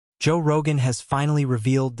Joe Rogan has finally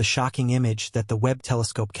revealed the shocking image that the Webb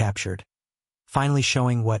telescope captured, finally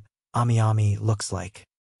showing what Oumuamua looks like.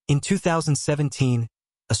 In 2017,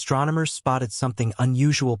 astronomers spotted something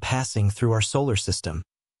unusual passing through our solar system.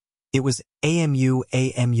 It was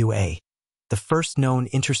Oumuamua, the first known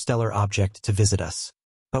interstellar object to visit us.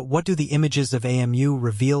 But what do the images of Oumuamua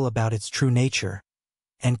reveal about its true nature?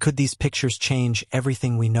 And could these pictures change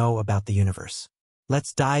everything we know about the universe?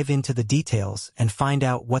 Let's dive into the details and find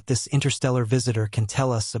out what this interstellar visitor can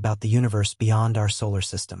tell us about the universe beyond our solar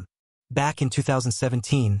system. Back in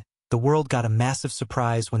 2017, the world got a massive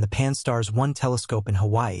surprise when the Pan-STARRS 1 telescope in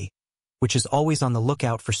Hawaii, which is always on the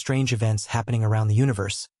lookout for strange events happening around the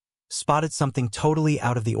universe, spotted something totally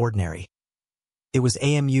out of the ordinary. It was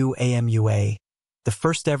Oumuamua, the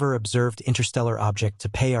first ever observed interstellar object to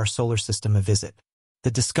pay our solar system a visit. The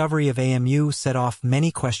discovery of Oumuamua set off many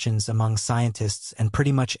questions among scientists and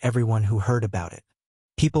pretty much everyone who heard about it.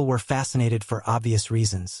 People were fascinated for obvious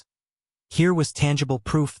reasons. Here was tangible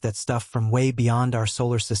proof that stuff from way beyond our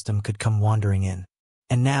solar system could come wandering in.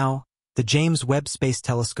 And now, the James Webb Space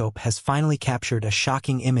Telescope has finally captured a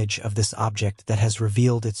shocking image of this object that has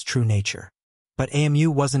revealed its true nature. But Oumuamua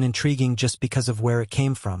wasn't intriguing just because of where it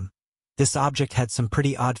came from. This object had some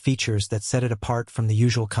pretty odd features that set it apart from the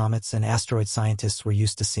usual comets and asteroid scientists we're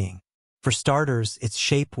used to seeing. For starters, its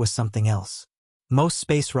shape was something else. Most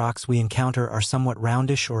space rocks we encounter are somewhat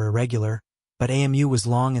roundish or irregular, but Oumuamua was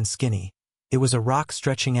long and skinny. It was a rock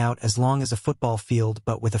stretching out as long as a football field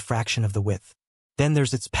but with a fraction of the width. Then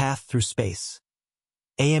there's its path through space.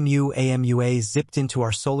 Oumuamua zipped into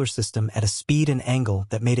our solar system at a speed and angle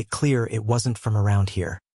that made it clear it wasn't from around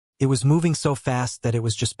here. It was moving so fast that it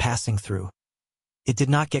was just passing through. It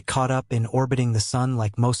did not get caught up in orbiting the sun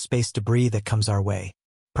like most space debris that comes our way.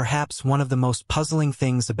 Perhaps one of the most puzzling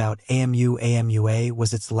things about Oumuamua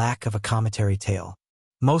was its lack of a cometary tail.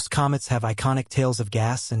 Most comets have iconic tails of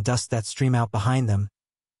gas and dust that stream out behind them,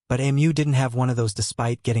 but Oumuamua didn't have one of those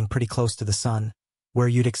despite getting pretty close to the sun, where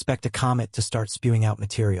you'd expect a comet to start spewing out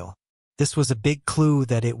material. This was a big clue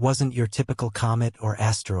that it wasn't your typical comet or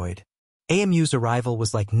asteroid. Oumuamua's arrival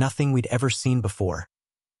was like nothing we'd ever seen before.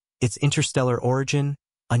 Its interstellar origin,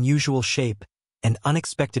 unusual shape, and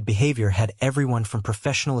unexpected behavior had everyone from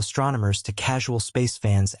professional astronomers to casual space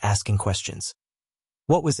fans asking questions.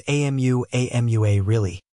 What was Oumuamua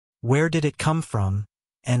really? Where did it come from?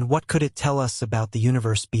 And what could it tell us about the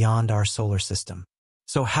universe beyond our solar system?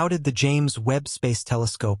 So how did the James Webb Space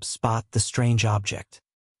Telescope spot the strange object?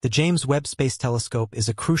 The James Webb Space Telescope is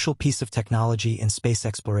a crucial piece of technology in space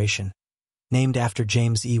exploration, named after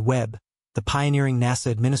James E. Webb, the pioneering NASA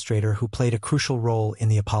administrator who played a crucial role in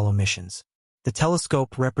the Apollo missions. The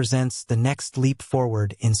telescope represents the next leap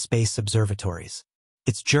forward in space observatories.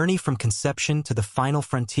 Its journey from conception to the final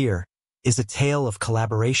frontier is a tale of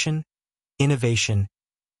collaboration, innovation,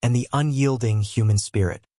 and the unyielding human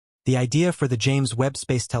spirit. The idea for the James Webb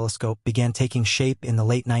Space Telescope began taking shape in the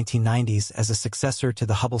late 1990s as a successor to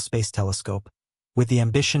the Hubble Space Telescope, with the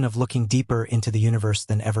ambition of looking deeper into the universe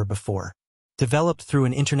than ever before. Developed through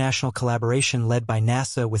an international collaboration led by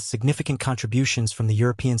NASA with significant contributions from the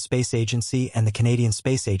European Space Agency and the Canadian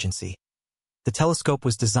Space Agency, the telescope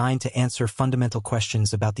was designed to answer fundamental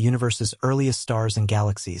questions about the universe's earliest stars and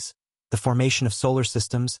galaxies, the formation of solar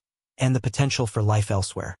systems, and the potential for life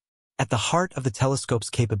elsewhere. At the heart of the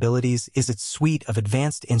telescope's capabilities is its suite of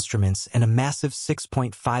advanced instruments and a massive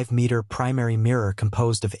 6.5-meter primary mirror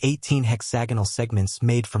composed of 18 hexagonal segments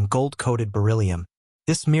made from gold-coated beryllium.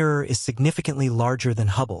 This mirror is significantly larger than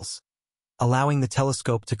Hubble's, allowing the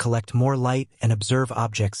telescope to collect more light and observe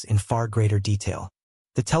objects in far greater detail.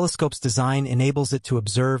 The telescope's design enables it to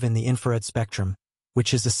observe in the infrared spectrum,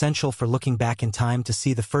 which is essential for looking back in time to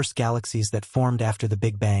see the first galaxies that formed after the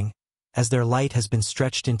Big Bang, as their light has been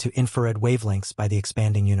stretched into infrared wavelengths by the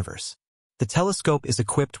expanding universe. The telescope is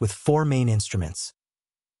equipped with 4 main instruments: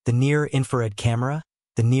 the near-infrared camera,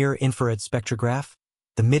 the near-infrared spectrograph,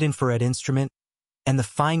 the mid-infrared instrument, and the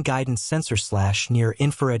fine-guidance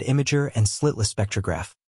sensor/near-infrared imager and slitless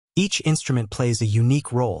spectrograph. Each instrument plays a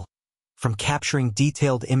unique role, from capturing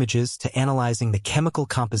detailed images to analyzing the chemical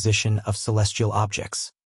composition of celestial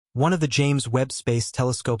objects. One of the James Webb Space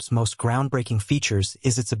Telescope's most groundbreaking features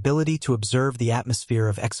is its ability to observe the atmosphere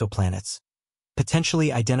of exoplanets,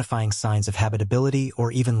 potentially identifying signs of habitability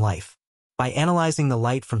or even life. By analyzing the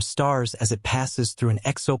light from stars as it passes through an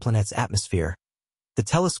exoplanet's atmosphere, the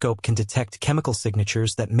telescope can detect chemical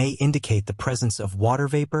signatures that may indicate the presence of water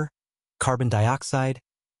vapor, carbon dioxide,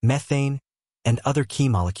 methane, and other key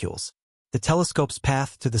molecules. The telescope's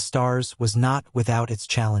path to the stars was not without its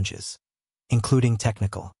challenges, including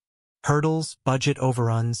technical hurdles, budget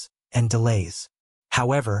overruns, and delays.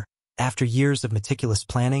 However, after years of meticulous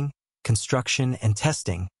planning, construction, and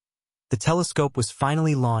testing, the telescope was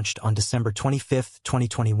finally launched on December 25,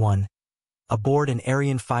 2021, aboard an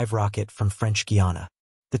Ariane 5 rocket from French Guiana.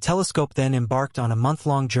 The telescope then embarked on a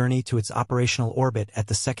month-long journey to its operational orbit at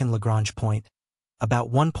the second Lagrange point,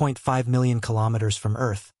 about 1.5 million kilometers from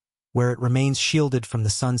Earth, where it remains shielded from the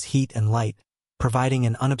sun's heat and light, providing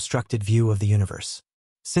an unobstructed view of the universe.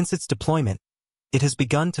 Since its deployment, it has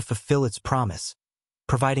begun to fulfill its promise,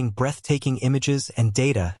 providing breathtaking images and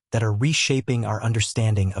data that are reshaping our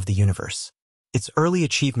understanding of the universe. Its early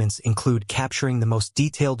achievements include capturing the most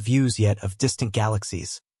detailed views yet of distant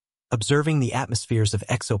galaxies, observing the atmospheres of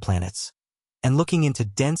exoplanets, and looking into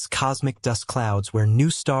dense cosmic dust clouds where new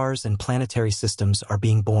stars and planetary systems are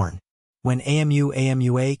being born. When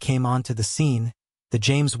Oumuamua came onto the scene, the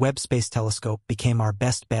James Webb Space Telescope became our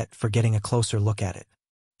best bet for getting a closer look at it.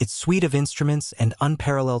 Its suite of instruments and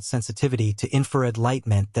unparalleled sensitivity to infrared light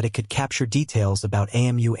meant that it could capture details about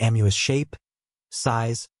Oumuamua's shape,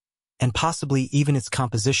 size, and possibly even its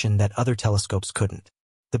composition that other telescopes couldn't.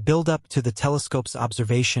 The build-up to the telescope's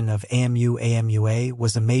observation of Oumuamua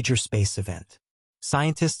was a major space event.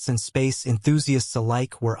 Scientists and space enthusiasts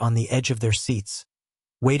alike were on the edge of their seats,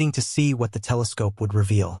 waiting to see what the telescope would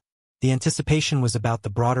reveal. The anticipation was about the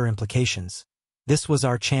broader implications. This was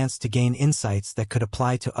our chance to gain insights that could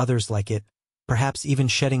apply to others like it, perhaps even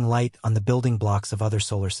shedding light on the building blocks of other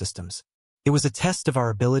solar systems. It was a test of our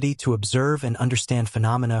ability to observe and understand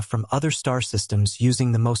phenomena from other star systems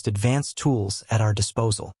using the most advanced tools at our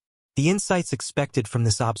disposal. The insights expected from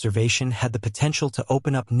this observation had the potential to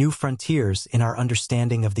open up new frontiers in our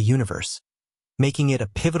understanding of the universe, making it a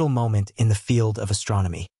pivotal moment in the field of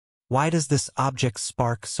astronomy. Why does this object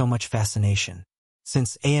spark so much fascination?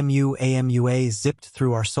 Since Oumuamua zipped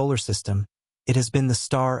through our solar system, it has been the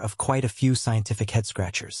star of quite a few scientific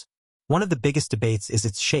head-scratchers. One of the biggest debates is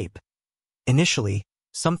its shape. Initially,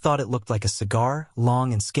 some thought it looked like a cigar,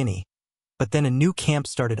 long and skinny, but then a new camp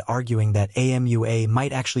started arguing that Oumuamua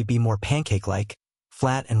might actually be more pancake-like,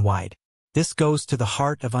 flat and wide. This goes to the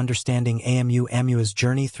heart of understanding Oumuamua's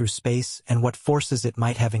journey through space and what forces it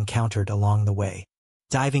might have encountered along the way.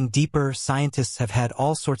 Diving deeper, scientists have had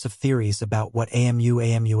all sorts of theories about what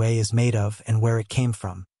Oumuamua is made of and where it came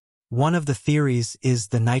from. One of the theories is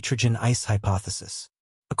the nitrogen ice hypothesis.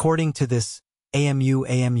 According to this,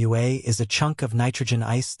 Oumuamua is a chunk of nitrogen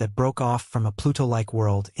ice that broke off from a Pluto-like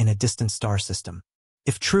world in a distant star system.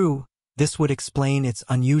 If true, this would explain its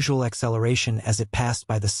unusual acceleration as it passed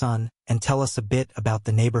by the sun and tell us a bit about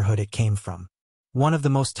the neighborhood it came from. One of the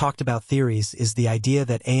most talked about theories is the idea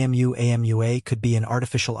that Oumuamua could be an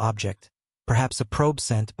artificial object, perhaps a probe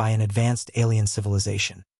sent by an advanced alien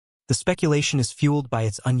civilization. The speculation is fueled by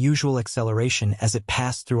its unusual acceleration as it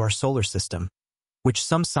passed through our solar system, which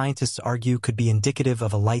some scientists argue could be indicative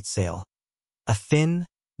of a light sail, a thin,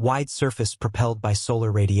 wide surface propelled by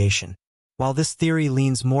solar radiation. While this theory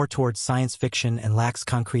leans more towards science fiction and lacks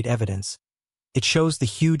concrete evidence, it shows the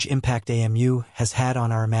huge impact Oumuamua has had on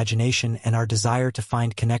our imagination and our desire to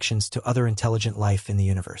find connections to other intelligent life in the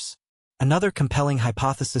universe. Another compelling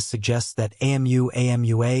hypothesis suggests that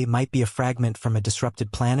Oumuamua might be a fragment from a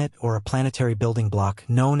disrupted planet or a planetary building block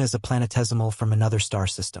known as a planetesimal from another star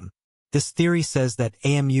system. This theory says that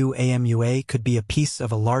Oumuamua could be a piece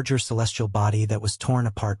of a larger celestial body that was torn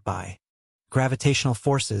apart by gravitational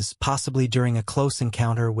forces, possibly during a close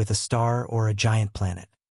encounter with a star or a giant planet.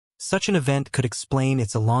 Such an event could explain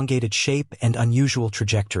its elongated shape and unusual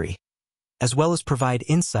trajectory, as well as provide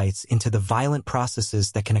insights into the violent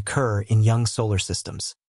processes that can occur in young solar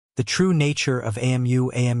systems. The true nature of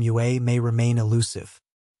Oumuamua may remain elusive.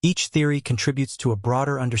 Each theory contributes to a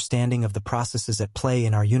broader understanding of the processes at play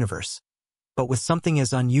in our universe. But with something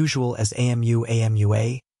as unusual as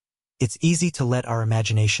Oumuamua, it's easy to let our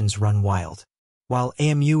imaginations run wild. While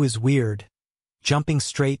Oumuamua is weird, jumping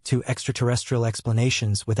straight to extraterrestrial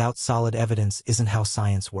explanations without solid evidence isn't how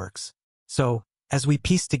science works. So, as we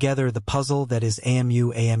piece together the puzzle that is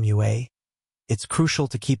Oumuamua, it's crucial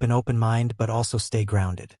to keep an open mind but also stay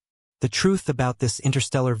grounded. The truth about this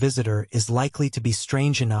interstellar visitor is likely to be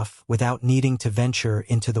strange enough without needing to venture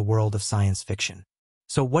into the world of science fiction.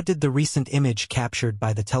 So what did the recent image captured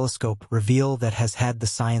by the telescope reveal that has had the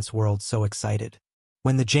science world so excited?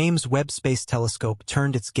 When the James Webb Space Telescope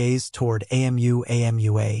turned its gaze toward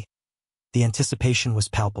Oumuamua, the anticipation was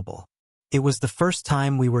palpable. It was the first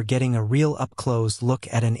time we were getting a real up-close look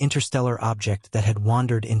at an interstellar object that had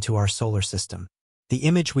wandered into our solar system. The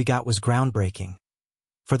image we got was groundbreaking.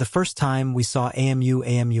 For the first time, we saw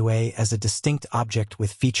Oumuamua as a distinct object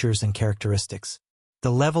with features and characteristics.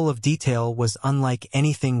 The level of detail was unlike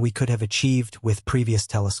anything we could have achieved with previous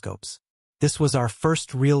telescopes. This was our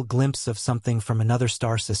first real glimpse of something from another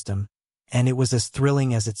star system, and it was as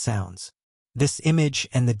thrilling as it sounds. This image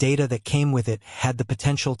and the data that came with it had the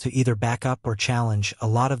potential to either back up or challenge a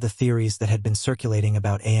lot of the theories that had been circulating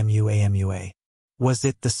about Oumuamua. Was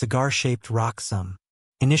it the cigar-shaped rock some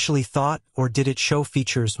initially thought, or did it show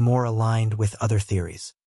features more aligned with other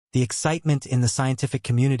theories? The excitement in the scientific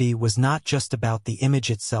community was not just about the image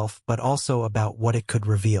itself but also about what it could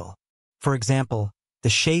reveal. For example, the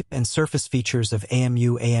shape and surface features of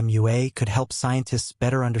Oumuamua could help scientists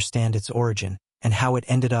better understand its origin and how it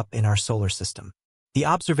ended up in our solar system. The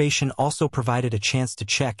observation also provided a chance to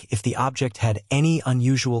check if the object had any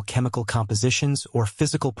unusual chemical compositions or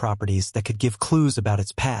physical properties that could give clues about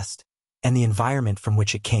its past and the environment from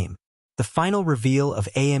which it came. The final reveal of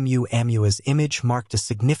Oumuamua's image marked a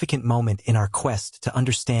significant moment in our quest to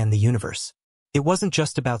understand the universe. It wasn't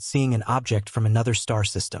just about seeing an object from another star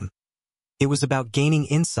system. It was about gaining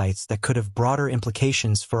insights that could have broader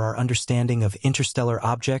implications for our understanding of interstellar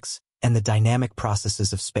objects and the dynamic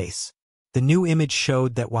processes of space. The new image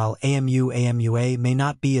showed that while Oumuamua may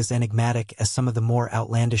not be as enigmatic as some of the more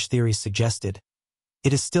outlandish theories suggested,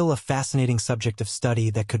 it is still a fascinating subject of study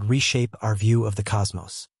that could reshape our view of the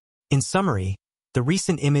cosmos. In summary, the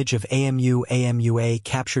recent image of Oumuamua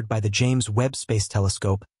captured by the James Webb Space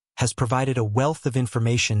Telescope has provided a wealth of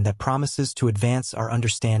information that promises to advance our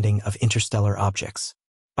understanding of interstellar objects.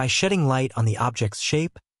 By shedding light on the object's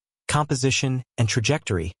shape, composition, and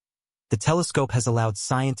trajectory, the telescope has allowed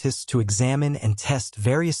scientists to examine and test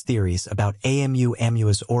various theories about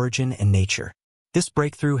Oumuamua's origin and nature. This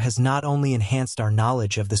breakthrough has not only enhanced our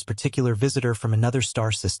knowledge of this particular visitor from another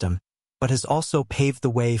star system, but has also paved the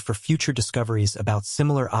way for future discoveries about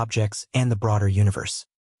similar objects and the broader universe.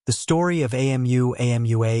 The story of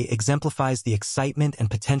Oumuamua exemplifies the excitement and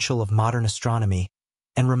potential of modern astronomy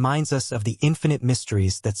and reminds us of the infinite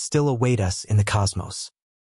mysteries that still await us in the cosmos.